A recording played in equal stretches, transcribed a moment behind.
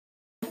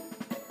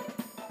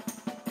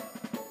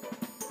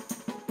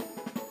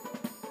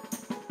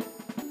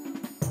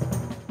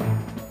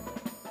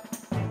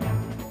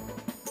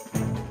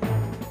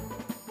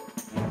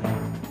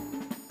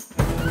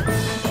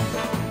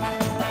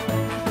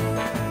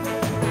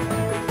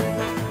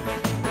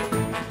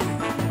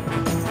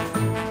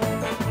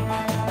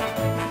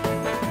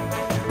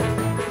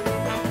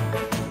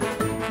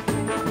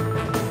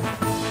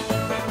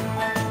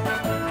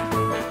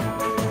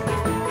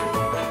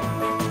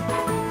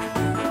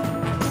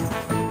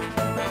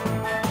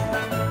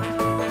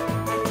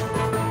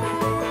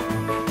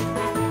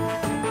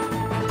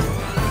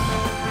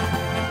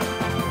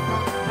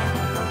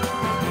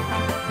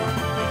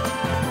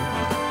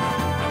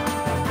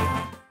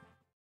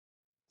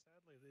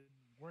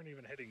weren't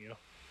even hitting you.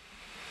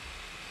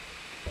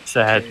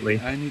 Sadly.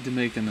 Okay, I need to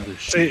make another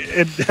See,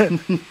 sheet.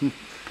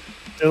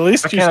 at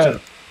least used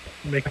to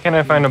make. Can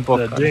I find a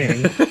book? The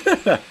ding.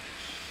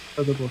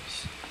 For the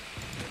books.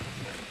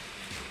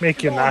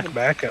 Make you knock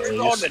back at Where's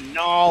all least. the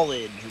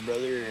knowledge,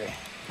 brother?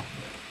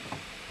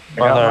 I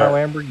got my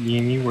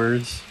Lamborghini.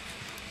 Where's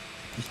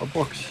the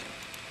books?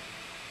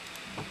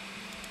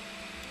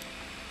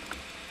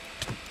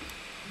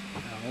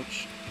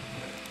 Ouch.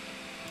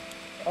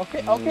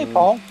 Okay,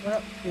 Paul.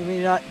 You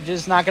mean you're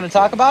just not going to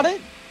talk about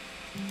it?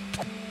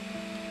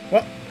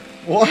 What?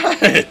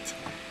 What?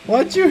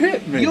 Why'd you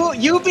hit me?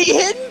 You be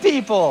hitting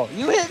people.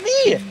 You hit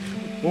me.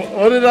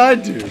 What did I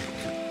do?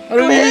 I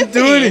didn't even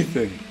do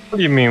anything. What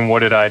do you mean? What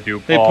did I do,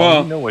 Paul? Hey,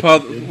 Paul. You know what Paul,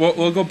 you did.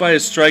 we'll go by a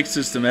strike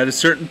system. At a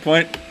certain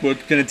point, we're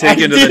gonna take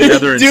you to the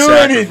Nether and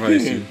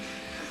sacrifice you.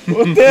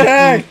 What the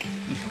heck?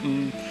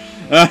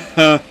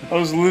 I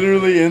was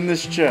literally in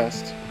this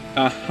chest.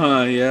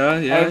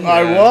 Yeah.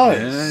 I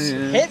was. Yeah.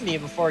 Hit me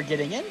before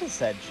getting into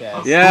said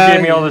chest. Yeah. Who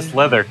gave me all this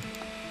leather?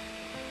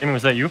 Damien,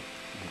 was that you?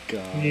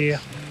 God. Yeah.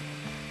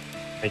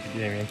 Thank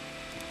you, Damien.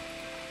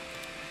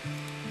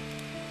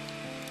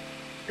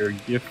 You're a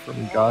gift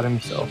from God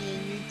himself.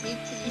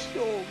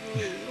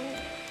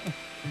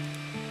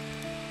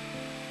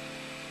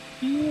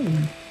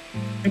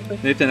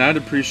 Nathan, I'd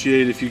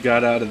appreciate if you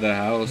got out of the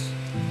house.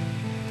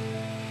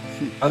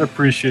 I'd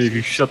appreciate if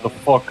you shut the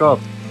fuck up.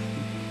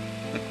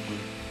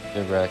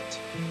 Get wrecked.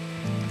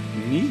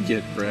 Me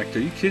get wrecked? Are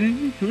you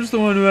kidding me? Who's the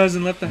one who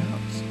hasn't left the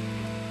house?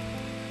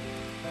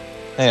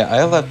 Hey,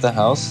 I left the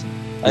house.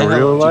 In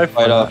real life?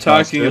 Fight I'm off I'm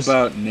talking monsters.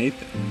 about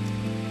Nathan.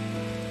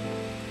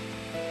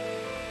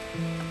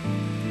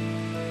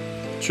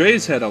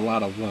 Trey's had a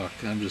lot of luck.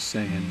 I'm just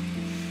saying.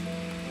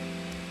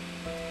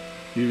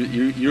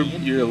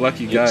 You're a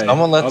lucky guy.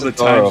 Someone left All the the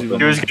door times open. you've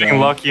He was almost getting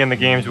died. lucky in the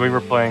games we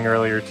were playing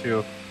earlier,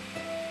 too.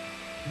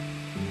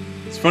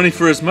 It's funny,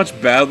 for as much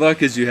bad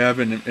luck as you have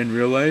in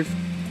real life.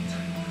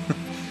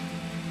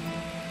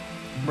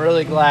 I'm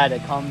really glad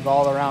it comes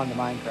all around to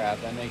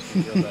Minecraft. That makes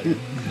me feel better.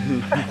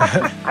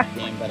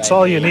 That's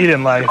all you need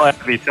in life.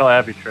 Tell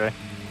Abby, Trey.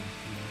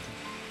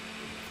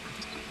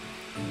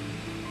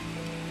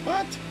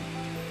 What?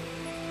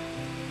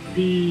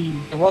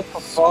 What the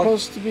It's fuck?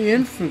 supposed to be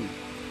infinite.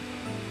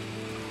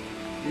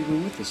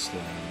 Even with the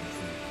slime.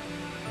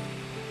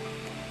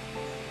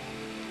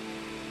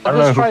 I don't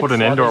know who put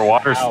an indoor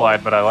water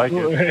slide, but I like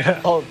it.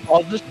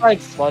 I'll just try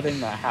flooding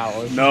the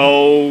house.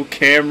 No,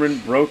 Cameron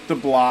broke the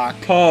block.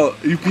 Paul,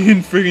 you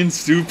being friggin'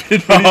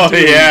 stupid. What are you Oh,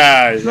 doing?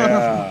 yeah,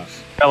 yeah.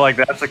 I like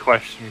that's a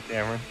question,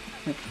 Cameron.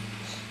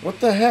 What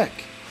the heck?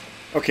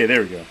 Okay,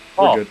 there we go.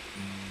 Oh. We're good.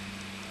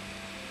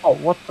 Oh,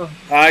 what the?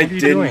 I what are you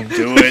didn't doing?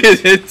 do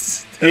it.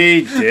 It's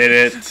He did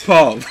it.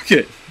 Paul, look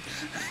at.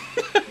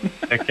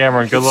 Hey,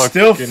 Cameron, good luck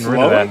Still getting rid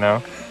of that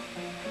flowing? now.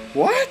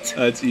 What?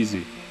 It's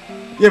easy.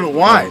 Yeah, but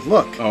why?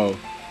 Look. Oh.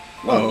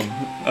 Look.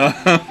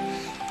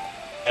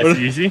 That's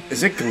easy.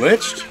 Is it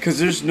glitched? Because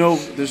there's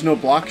no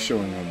block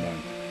showing on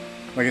mine.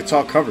 Like it's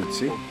all covered.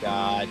 See?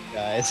 God,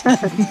 guys.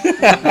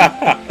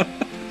 I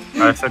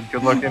said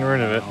good luck getting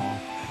rid of it. Oh,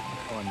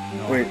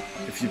 no. Wait,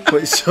 if you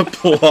place a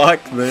block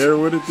there,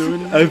 would it do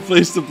anything? I've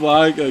placed a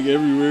block like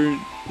everywhere.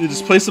 You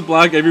just place a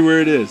block everywhere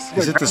it is.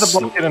 Is it Grab the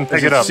bucket and is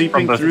pick it up seeping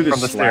from the, through from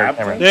the stair, slab?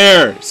 Cameron.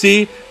 There.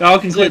 See? Y'all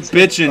can quit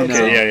bitching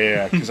now. Okay,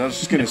 yeah. Because I was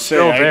just gonna It's say,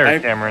 still there, I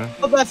Cameron.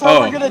 Well, that's all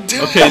Oh. we're gonna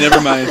do. Okay,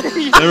 never mind.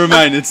 Never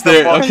mind. It's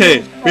there.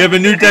 Okay, we have a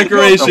new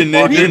decoration,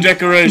 new Nathan.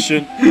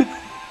 decoration.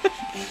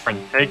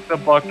 Cameron, take the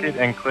bucket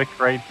and click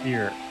right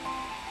here.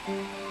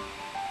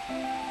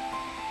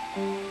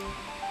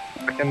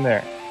 Click in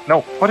there.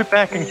 No, put it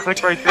back and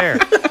click right there.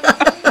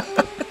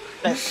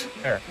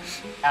 There.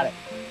 Got it.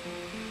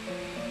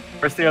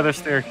 Where's the other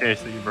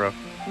staircase that you broke?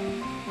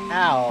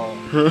 Ow.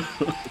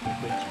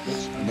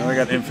 Now I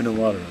got infinite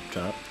water up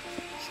top.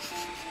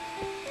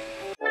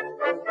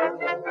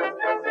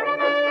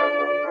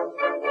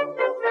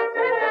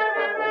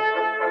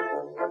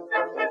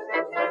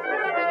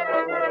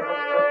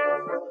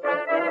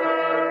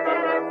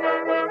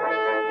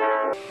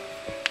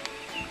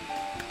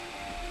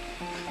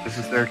 This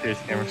is staircase,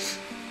 Cameron.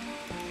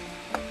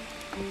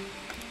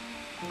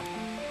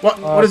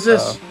 What is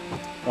this?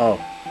 Oh.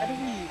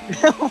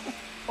 How do we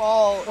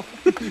fall?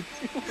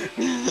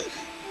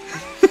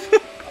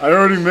 I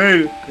already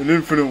made an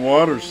infinite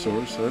water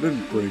source. I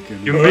didn't break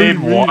any. You made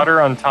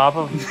water on top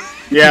of.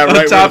 Yeah, On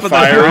right top where of the the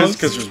fire house? is,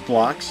 because there's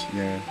blocks.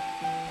 Yeah.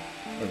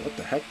 Wait, what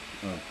the heck?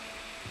 Oh.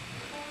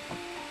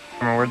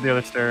 Cameron, where'd the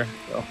other stair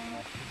go?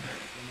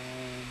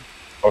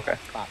 Okay.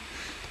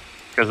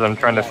 Because I'm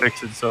trying to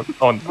fix it so.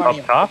 Oh,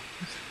 up top?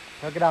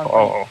 Hook it on.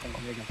 Oh.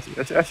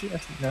 I see.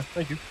 Yeah,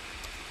 thank you.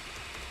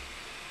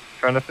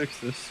 Trying to fix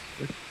this.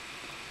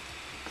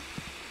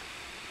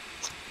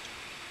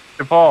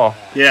 Hey, Paul,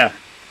 Yeah.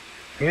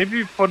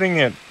 maybe putting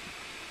it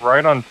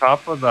right on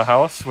top of the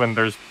house when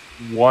there's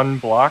one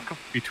block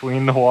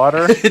between the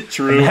water.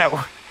 True.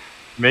 That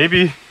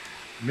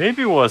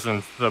maybe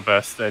wasn't the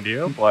best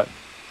idea, but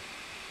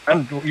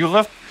and you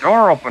left the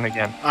door open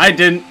again. I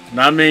didn't.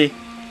 Not me.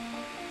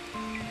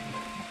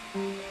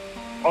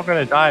 all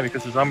gonna die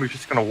because the zombie's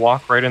just gonna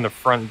walk right in the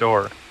front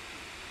door.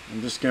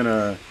 I'm just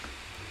gonna.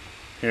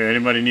 Here,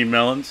 anybody need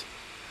melons?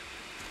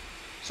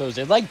 So is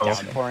it like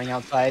downpouring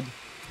outside?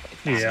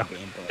 Like, Yeah.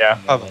 Yeah.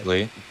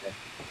 Probably.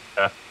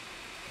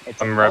 It's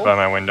I'm right by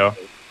my window.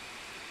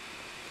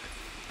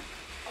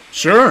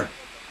 Sure.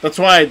 That's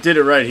why I did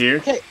it right here.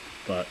 Okay.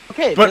 But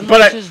Okay. but then but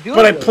let's I just do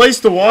but it. I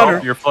placed the water,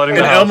 Oh, you're flooding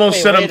and the house. Elmo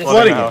Wait, said I'm wait a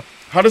flooding second. it.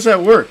 How does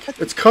that work?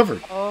 It's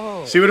covered.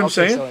 Oh. See what I'm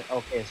okay, saying?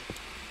 Okay.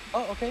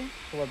 Oh, okay.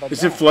 So what about Is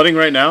that? it flooding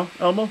right now,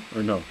 Elmo,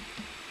 or no?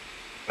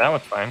 Now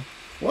it's fine.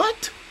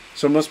 What?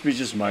 So it must be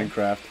just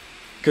Minecraft.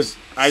 Because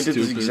I did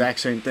the Stupid. exact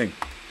same thing.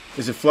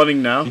 Is it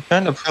flooding now? You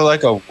trying to put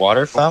like a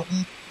water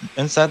fountain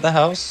inside the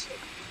house?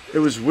 It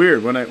was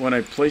weird when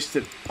I placed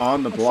it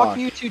on the What the block. fuck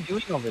are you two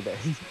doing over there?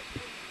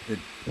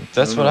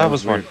 That's don't what know, I that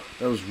was weird. wondering.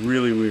 That was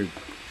really weird.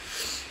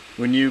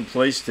 When you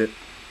placed it,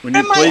 In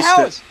my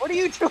house. What are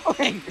you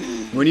doing?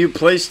 when you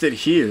placed it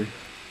here,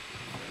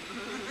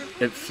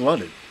 it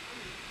flooded.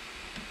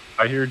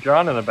 I hear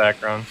John in the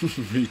background.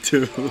 Me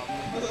too.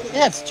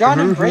 Yeah, it's John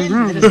and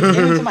Brayden that just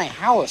came into my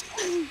house.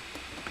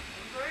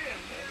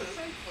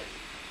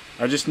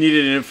 I just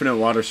needed an infinite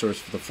water source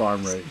for the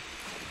farm rate.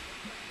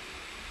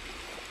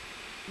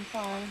 I'm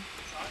fine.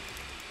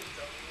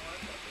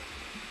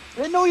 I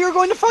didn't know you were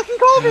going to fucking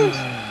Culver's.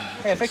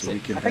 Hey, I fixed So we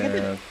it. can I think I did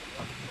it. have.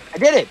 I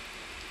did it.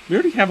 We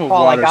already have a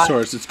Paul, I water got-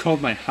 source. It's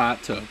called my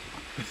hot tub.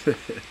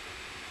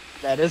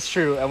 That is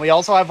true, and we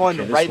also have one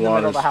Okay, this right in the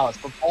middle of the water's- house.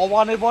 But Paul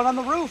wanted one on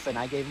the roof, and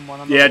I gave him one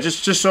on the Yeah,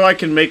 roof. just so I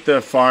can make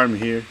the farm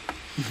here.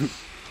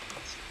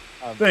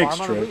 Thanks, farm on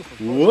the Trey. roof, of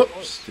course, of Whoops,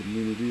 course. didn't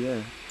mean to do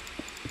that.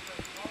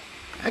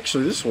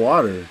 Actually, this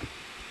water.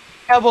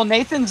 Yeah, well,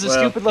 Nathan's a Well-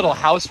 stupid little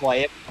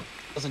housewife.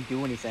 Doesn't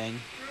do anything.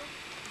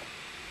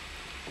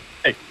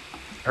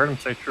 I heard him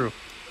say true.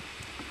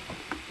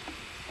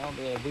 Well,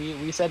 yeah,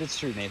 we said it's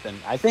true, Nathan.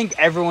 I think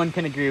everyone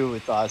can agree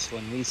with us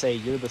when we say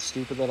you're the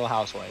stupid little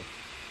housewife.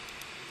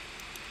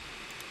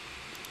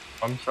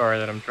 I'm sorry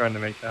that I'm trying to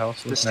make the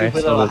house look stupid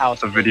nice so little that house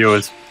the bitch. video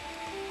is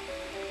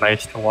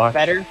nice to watch.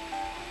 Better?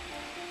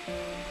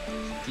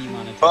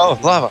 Demonetized. Oh,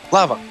 lava,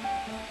 lava.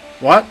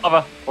 What?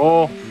 Lava.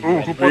 Oh, ooh,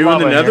 who put Are you in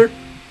lava the here? nether?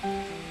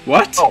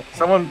 What? Oh,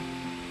 someone.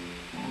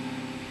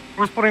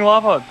 Who's putting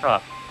lava on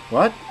top?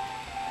 What?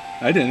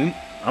 I didn't.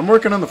 I'm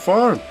working on the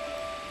farm.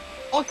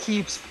 Paul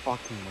keeps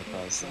fucking with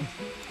us.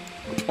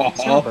 Paul.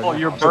 Oh,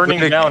 you're burning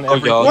down Oh,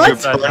 everything y'all, What? you're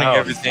inside the burning house.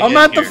 everything I'm in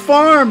at the here.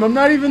 farm. I'm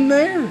not even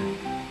there.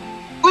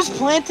 Who's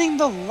planting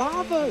the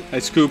lava? I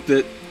scooped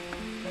it.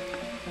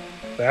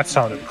 That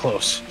sounded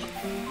close.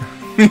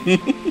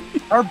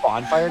 Our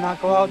bonfire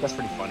not go out? That's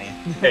pretty funny.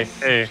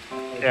 Hey,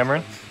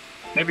 Cameron.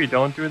 Maybe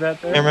don't do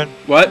that there. Cameron,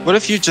 What? what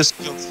if you just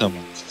killed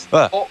someone?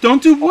 Ah,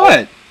 Don't do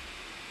what?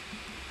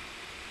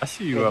 I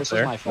see you Hey, up this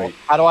there. was my fault.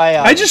 How do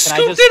I? I just can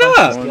scooped I it just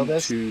up. Steal 1,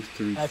 this? 2,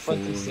 3, Can I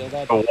fucking steal 4.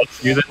 that? Oh, was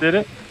it you that did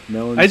it?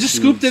 Melon. I just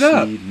seed, scooped it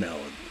up. Seed, melon.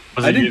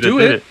 Was I it you didn't that do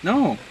did it.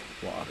 No.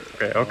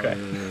 Water. Okay.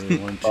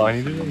 Water, 1, 2, All I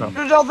needed to 3. know.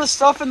 There's all this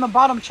stuff in the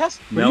bottom chest.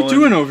 What are you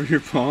doing over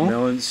here, Paul?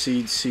 Melon,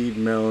 seed,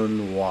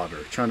 melon, water.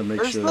 Trying to make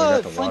Where's sure the they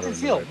got the flint water and in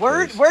steel? the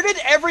right place. Where did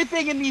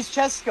everything in these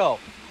chests go?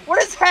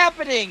 What is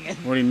happening?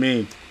 What do you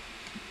mean?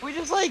 We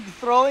just like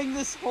throwing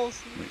this whole.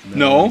 Wait,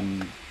 No.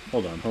 melon-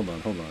 Hold on.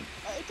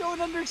 I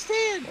don't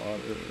understand.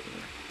 Water.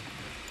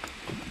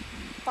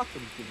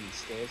 Fucking give me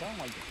stairs. I don't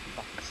like the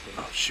fucking stairs.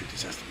 Oh shoot,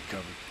 this has to be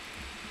covered.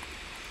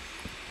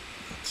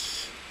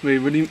 That's- Wait,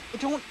 what do you... I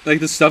don't. Like,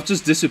 the stuff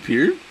just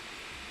disappeared?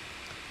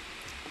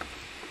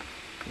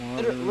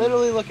 Water.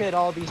 Literally look at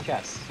all these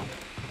chests.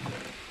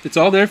 It's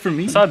all there for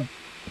me. I saw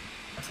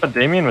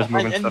Damien was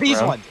moving And stuff these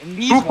around. ones. And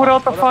these Who put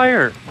out the What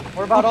fire?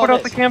 What about Who all put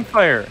out the this?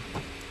 campfire?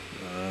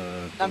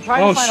 I'm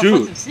trying Oh, to find a shoot.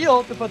 flint and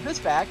steel to put this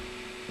back.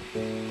 I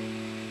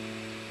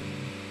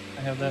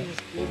have that. You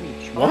just gave me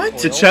What? The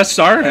charcoal. chests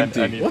are I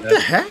empty. need What that. the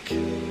heck?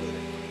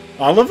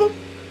 All of them?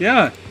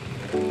 Yeah.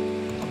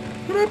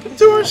 What happened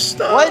to our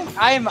stuff? What?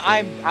 I'm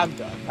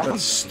done.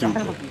 That's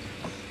stupid.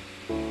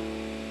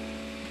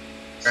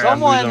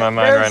 Someone, losing my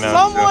mind there's right now,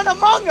 someone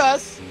among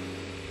us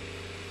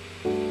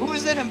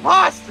who's an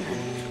imposter.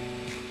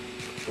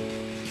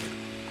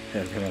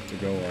 Yeah, I'm gonna have to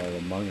go all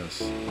among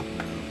us.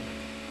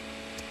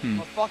 I'm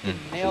gonna fucking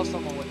nail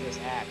someone with this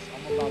axe.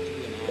 I'm about to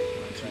be an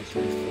axe.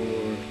 2, 3, 4.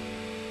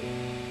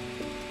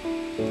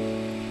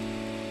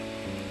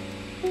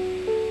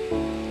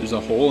 There's a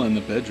hole in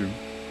the bedroom.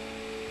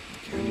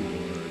 Candy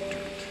water,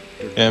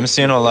 dirt. yeah, I'm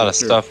seeing a lot of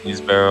stuff in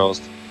these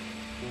barrels.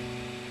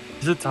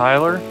 Is it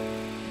Tyler?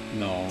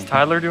 No. Is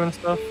Tyler doing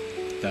stuff?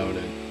 Doubt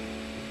it.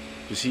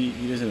 Does he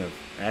doesn't have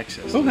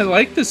access. Oh, I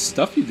like this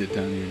stuff you did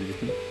down here,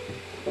 Nathan.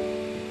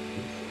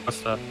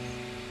 What's that?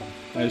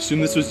 I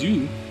assume this was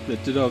you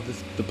that did all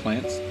the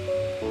plants.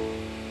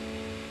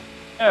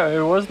 Yeah,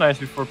 it was nice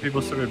before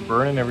people started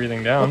burning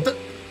everything down. What the-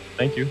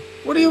 Thank you.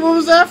 What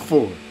was that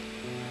for?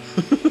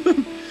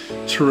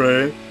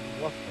 Trey.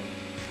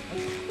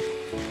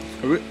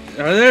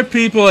 Are there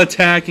people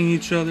attacking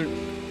each other?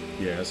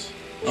 Yes.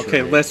 Okay,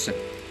 Trey. listen.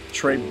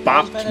 Trey Who's been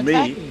bopped me.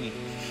 attacking me?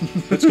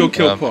 Let's go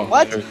kill Paul.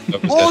 What?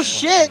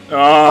 Bullshit!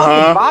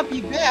 Uh-huh. Fucking bop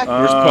you back.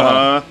 Where's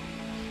Paul?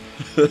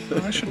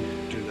 I should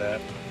do that.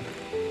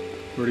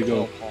 Where'd he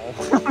go?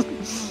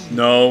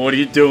 No, what are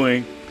you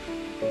doing?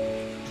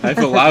 I have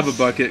a lava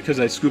bucket because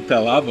I scooped that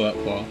lava up,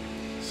 Paul.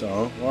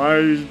 So, why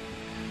are you...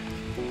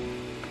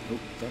 Oh,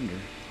 thunder.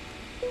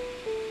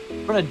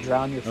 I'm gonna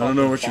drown your I don't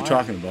know what farm. you're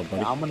talking about,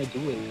 buddy. I'm gonna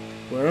do it.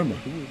 Where am I?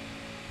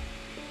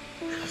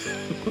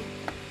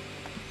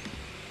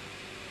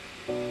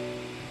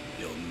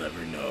 You'll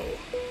never know.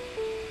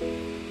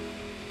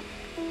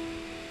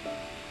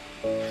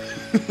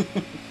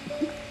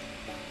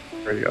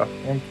 There you go.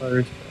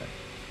 Empire's back.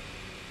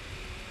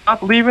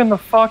 Stop leaving the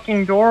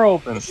fucking door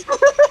open.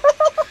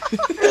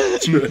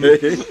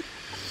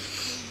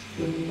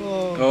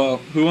 Oh,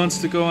 who wants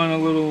to go on a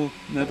little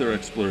nether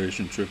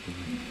exploration trip with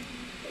me?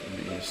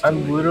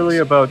 I'm literally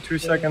about 2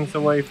 seconds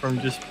away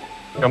from just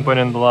jumping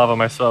in the lava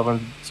myself,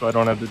 and so I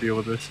don't have to deal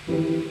with this.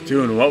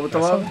 Doing what with the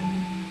lava?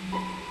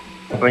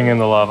 Jumping in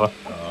the lava.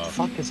 What the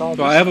fuck is all this?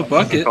 Well, I have a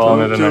bucket.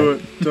 Calling Don't it a do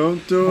night. it.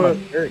 Don't do it.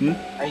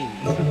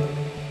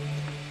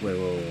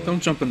 Wait.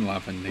 Don't jump in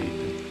lava,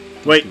 Nathan.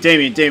 Wait,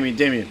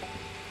 Damien.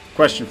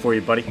 Question for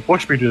you, buddy.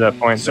 Push me to that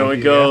point. So don't it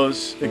you?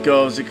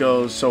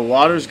 goes. So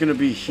water's gonna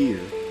be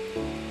here.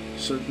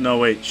 So no,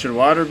 wait. Should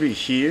water be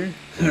here?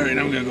 All right,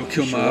 I'm gonna go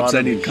kill Should mobs. water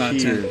I need be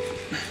content. here?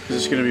 'Cause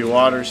it's gonna be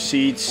water,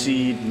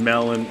 seed,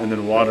 melon, and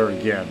then water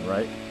again,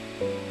 right?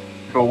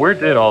 But where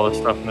did all this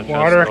stuff in the chest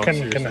Water go? can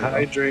Seriously, though?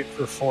 hydrate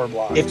for 4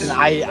 blocks. If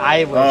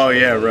I Oh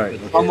yeah, right.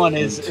 Okay. someone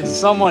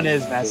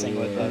is messing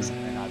with us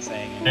and they're not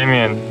saying it.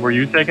 Damien, were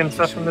you taking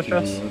stuff from the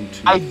chest? 1,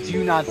 2, I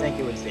do not think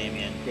it was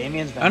Damien.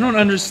 Damien's been I don't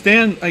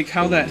understand like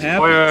how that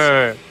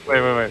happens.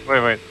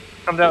 Wait.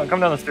 Come down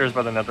the stairs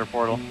by the nether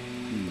portal.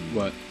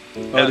 What? Oh,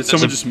 Yeah, did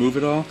someone there's a- just move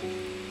it all?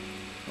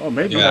 Oh,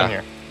 maybe. Yeah. Down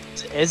here.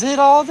 Is it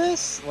all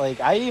this?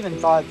 Like, I even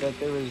thought that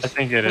there was... I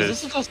think it 'cause is.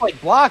 This is just like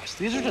blocks.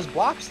 These are just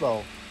blocks,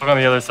 though. Look on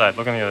the other side.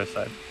 All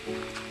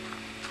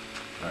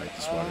right,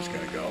 this water's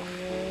gotta go.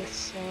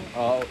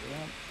 Oh,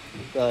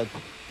 yeah.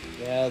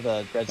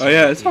 The redstone. Oh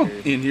yeah, it's all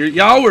here. in here.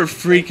 Y'all were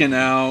freaking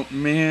out,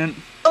 man.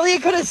 Well, you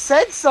could have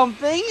said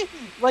something.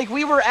 Like,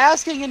 we were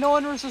asking and no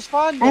one was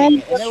responding.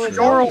 and it was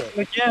door obvious.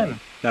 open again.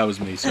 That was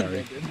me.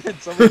 Sorry.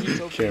 Someone keeps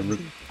opening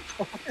Cameron.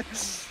 the door.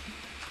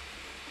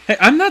 Hey,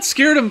 I'm not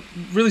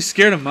really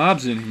scared of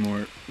mobs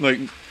anymore. Like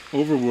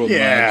overworld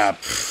Yeah.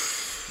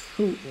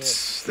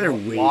 mobs. They're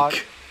Log-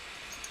 weak.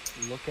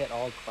 Look at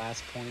all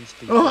class points.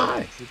 Oh,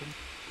 hi. What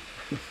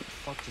the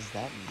fuck does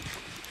that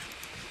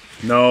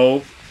mean?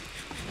 No.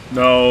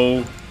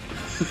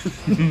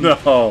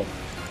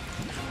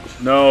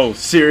 No.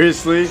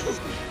 Seriously?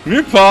 Come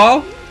here,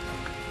 Paul.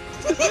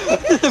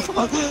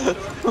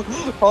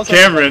 Paul said-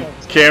 Cameron.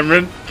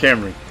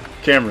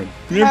 Come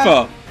here,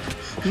 Paul.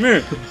 Come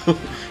here.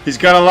 He's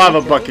got a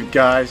lava bucket,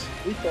 guys.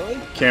 We killing?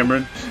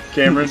 Cameron,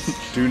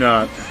 do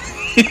not.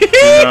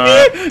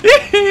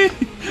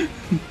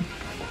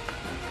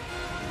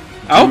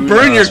 I'll Do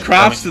burn your not.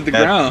 crops to the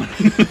ground.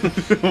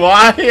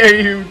 Why are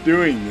you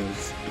doing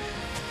this?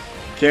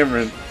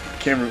 Cameron.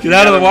 Get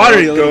out of the water,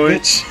 you little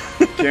bitch.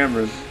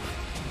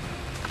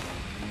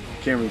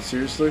 Cameron,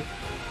 seriously?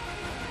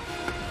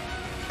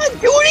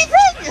 Do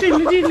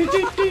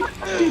anything!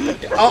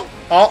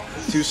 Oh,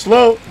 too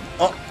slow.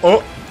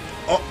 Oh.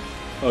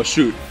 Oh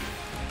shoot.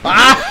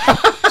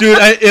 Dude,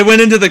 it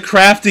went into the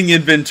crafting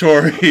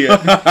inventory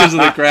because of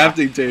the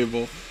crafting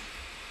table.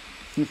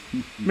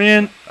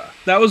 Man,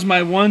 that was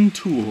my one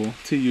tool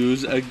to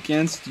use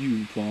against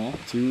you, Paul.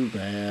 Too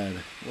bad.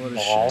 What a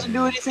Doesn't shame.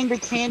 do anything to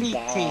candy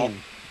cane.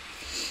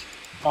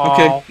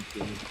 Okay.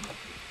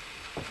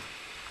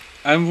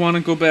 I want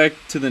to go back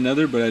to the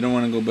nether, but I don't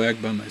want to go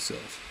back by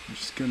myself. I'm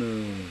just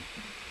gonna...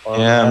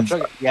 Yeah, I'm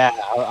Yeah,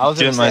 I was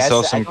getting gonna say,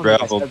 myself I some don't think I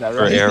gravel said that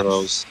for right.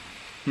 arrows.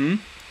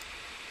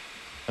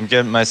 I'm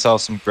getting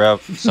myself some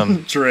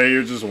some. Trey,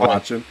 you're just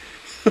watching.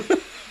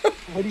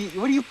 What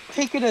are you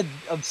picking an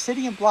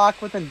obsidian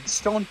block with a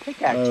stone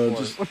pickaxe for?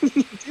 just- What are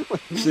you doing?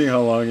 See how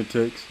long it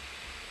takes.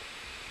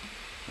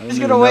 I don't He's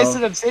even gonna waste know-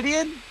 an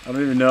obsidian? I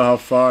don't even know how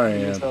far I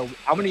am. So,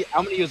 I'm gonna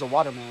use a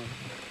watermelon.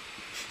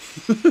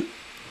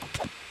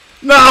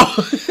 No!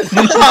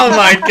 Oh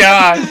my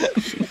god!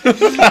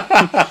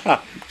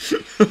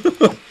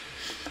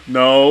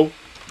 No.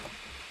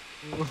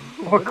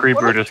 What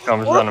creeper just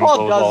comes Or down and Paul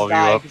blows does all of you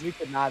die up? because we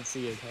could not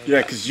see his head.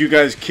 Yeah, because you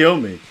guys kill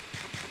me.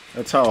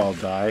 That's how I'll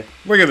die.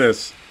 Look at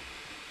this.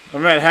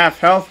 I'm at half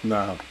health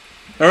now.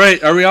 All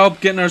right, are we all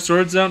getting our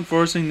swords out and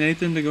forcing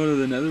Nathan to go to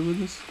the nether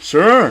with us?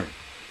 Sure.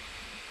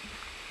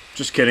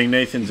 Just kidding.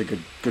 Nathan's a good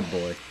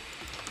boy.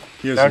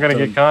 He Not hasn't gonna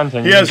done- get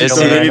content. He You hasn't can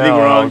done kill me anything now,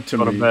 wrong I'll to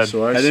go me, bed.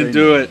 so I I say didn't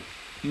do no. it.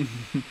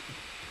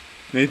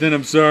 Nathan,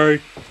 I'm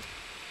sorry.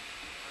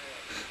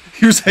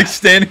 He was like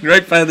standing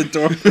right by the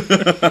door.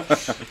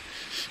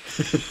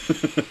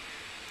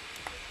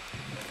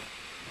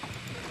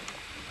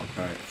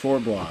 All right, 4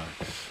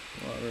 blocks.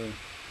 Water.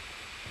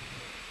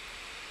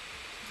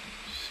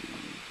 See.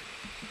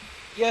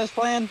 You guys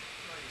playing?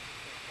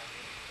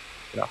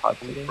 Get a hot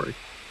tea break.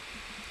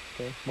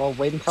 Okay. Well,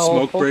 wait until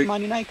Smoke Pokemon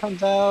break. Unite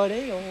comes out.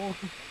 Ayo.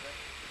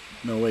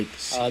 No, wait.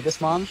 This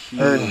month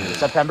Here. or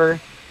September.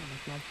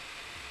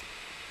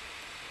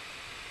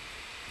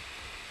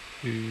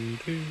 Here,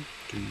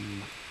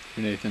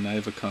 Nathan, I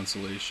have a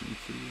consolation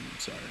for you. I'm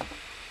sorry.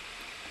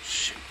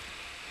 Shit.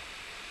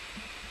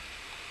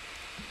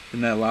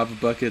 And that lava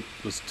bucket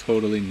was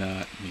totally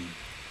not me.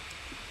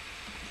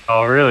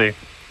 Oh, really?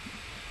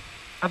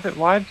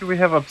 Why do we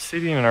have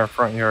obsidian in our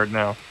front yard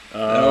now?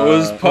 That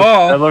was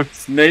Paul. That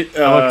looks. Nate,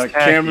 looks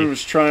tacky. Cameron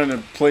was trying to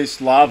place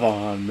lava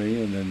on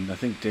me, and then I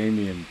think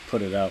Damien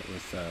put it out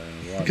with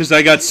water. Because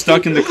I got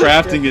stuck in the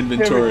crafting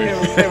inventory.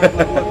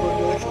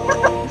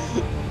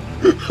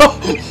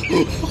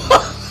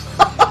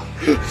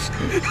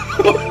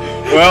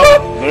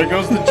 Well, there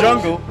goes the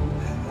jungle.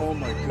 Oh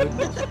my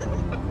goodness.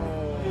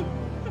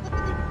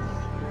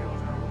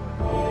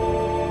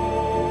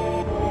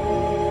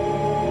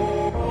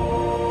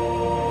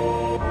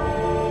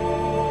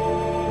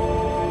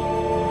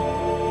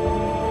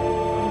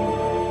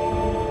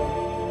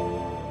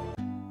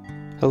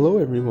 Hello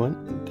everyone,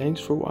 and thanks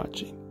for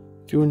watching.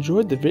 If you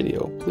enjoyed the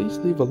video, please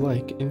leave a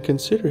like and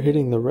consider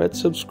hitting the red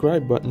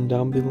subscribe button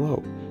down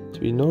below to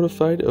be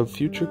notified of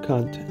future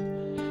content.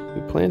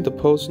 We plan to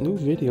post new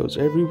videos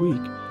every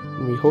week,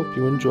 and we hope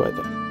you enjoy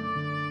them.